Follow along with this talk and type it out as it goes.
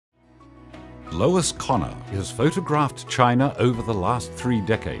Lois Conner has photographed China over the last 3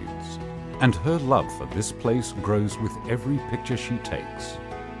 decades, and her love for this place grows with every picture she takes.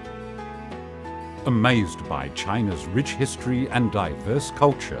 Amazed by China's rich history and diverse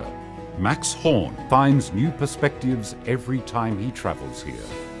culture, Max Horne finds new perspectives every time he travels here.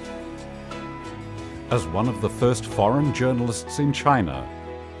 As one of the first foreign journalists in China,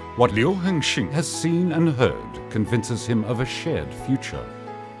 what Liu Heung Shing has seen and heard convinces him of a shared future.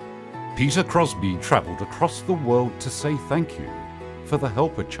 Peter Crosby traveled across the world to say thank you for the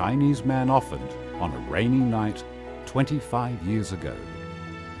help a Chinese man offered on a rainy night 25 years ago.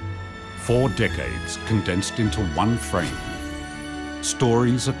 4 decades condensed into one frame.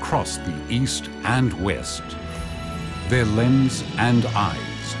 Stories across the East and West. Their lens and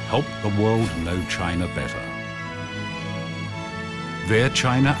eyes help the world know China better. Their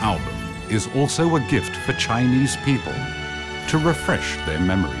China album is also a gift for Chinese people to refresh their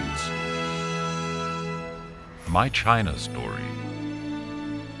memories. My China Story